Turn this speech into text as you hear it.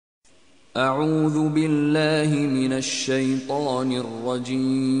أعوذ بالله من الشيطان الرجيم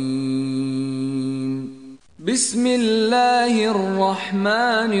بسم الله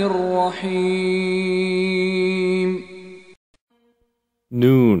الرحمن الرحيم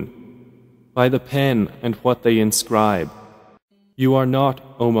Noon, by the pen and what they inscribe. You are not,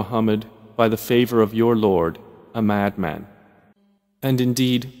 O Muhammad, by the favor of your Lord, a madman. And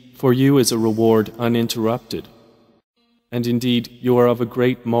indeed, for you is a reward uninterrupted. And indeed, you are of a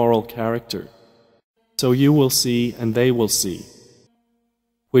great moral character. So you will see and they will see.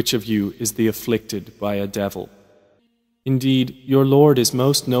 Which of you is the afflicted by a devil? Indeed, your Lord is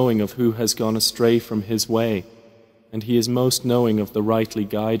most knowing of who has gone astray from his way, and he is most knowing of the rightly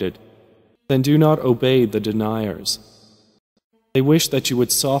guided. Then do not obey the deniers. They wish that you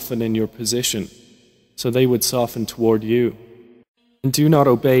would soften in your position, so they would soften toward you. And do not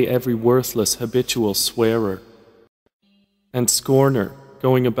obey every worthless habitual swearer and scorner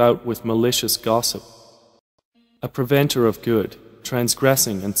going about with malicious gossip, a preventer of good,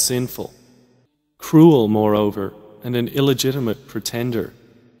 transgressing and sinful, cruel moreover, and an illegitimate pretender,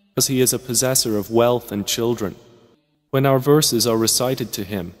 because he is a possessor of wealth and children. When our verses are recited to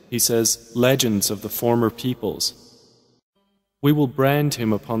him, he says, legends of the former peoples. We will brand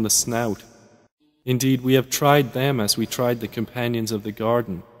him upon the snout. Indeed, we have tried them as we tried the companions of the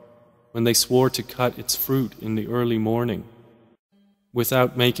garden, when they swore to cut its fruit in the early morning,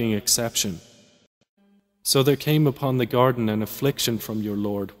 without making exception. So there came upon the garden an affliction from your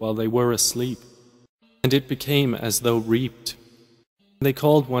Lord while they were asleep, and it became as though reaped. They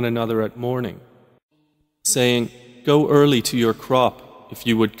called one another at morning, saying, "Go early to your crop if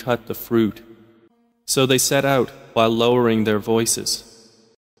you would cut the fruit." So they set out while lowering their voices,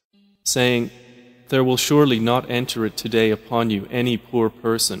 saying, "There will surely not enter it today upon you any poor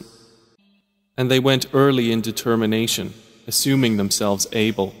person." And they went early in determination, assuming themselves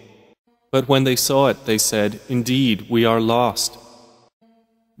able. But when they saw it, they said, "Indeed, we are lost.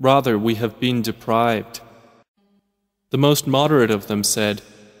 Rather, we have been deprived." The most moderate of them said,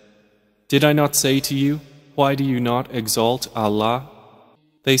 "Did I not say to you, why do you not exalt Allah?"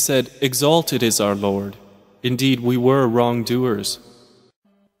 They said, "Exalted is our Lord. Indeed, we were wrongdoers."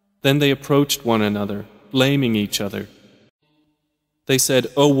 Then they approached one another, blaming each other. They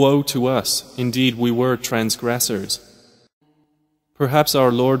said, "O woe to us! Indeed, we were transgressors. Perhaps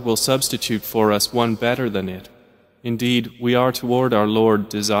our Lord will substitute for us one better than it. Indeed, we are toward our Lord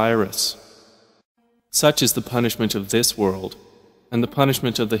desirous." Such is the punishment of this world, and the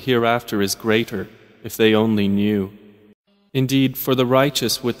punishment of the hereafter is greater, if they only knew. Indeed, for the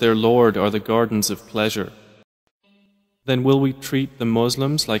righteous with their Lord are the gardens of pleasure. Then will we treat the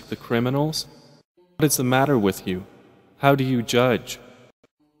Muslims like the criminals? What is the matter with you? How do you judge?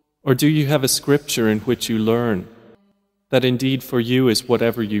 Or do you have a scripture in which you learn that indeed for you is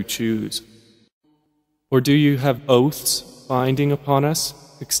whatever you choose? Or do you have oaths binding upon us,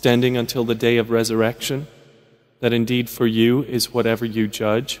 extending until the day of resurrection, that indeed for you is whatever you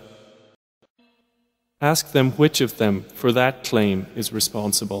judge? Ask them which of them for that claim is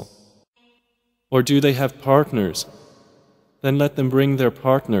responsible. Or do they have partners? Then let them bring their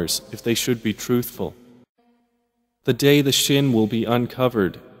partners if they should be truthful. The day the shin will be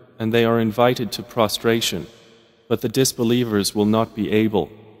uncovered, and they are invited to prostration, but the disbelievers will not be able.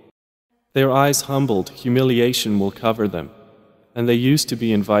 Their eyes humbled, humiliation will cover them, and they used to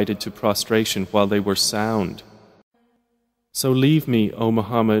be invited to prostration while they were sound. So leave me, O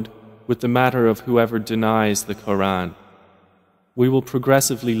Muhammad, with the matter of whoever denies the Quran. We will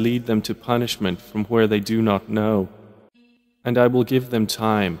progressively lead them to punishment from where they do not know, and I will give them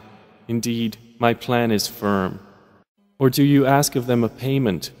time. Indeed, my plan is firm. Or do you ask of them a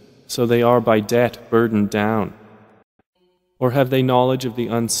payment, so they are by debt burdened down? Or have they knowledge of the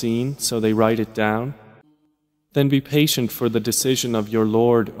unseen, so they write it down? Then be patient for the decision of your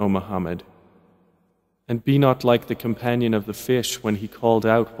Lord, O Muhammad. And be not like the companion of the fish when he called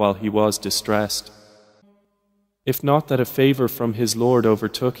out while he was distressed. If not that a favor from his Lord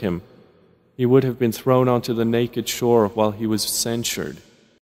overtook him, he would have been thrown onto the naked shore while he was censured.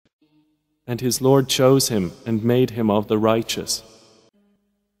 And his Lord chose him and made him of the righteous.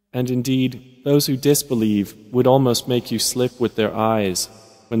 And indeed, those who disbelieve would almost make you slip with their eyes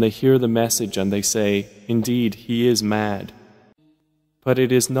when they hear the message and they say, "Indeed, he is mad." But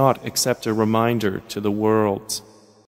it is not except a reminder to the worlds.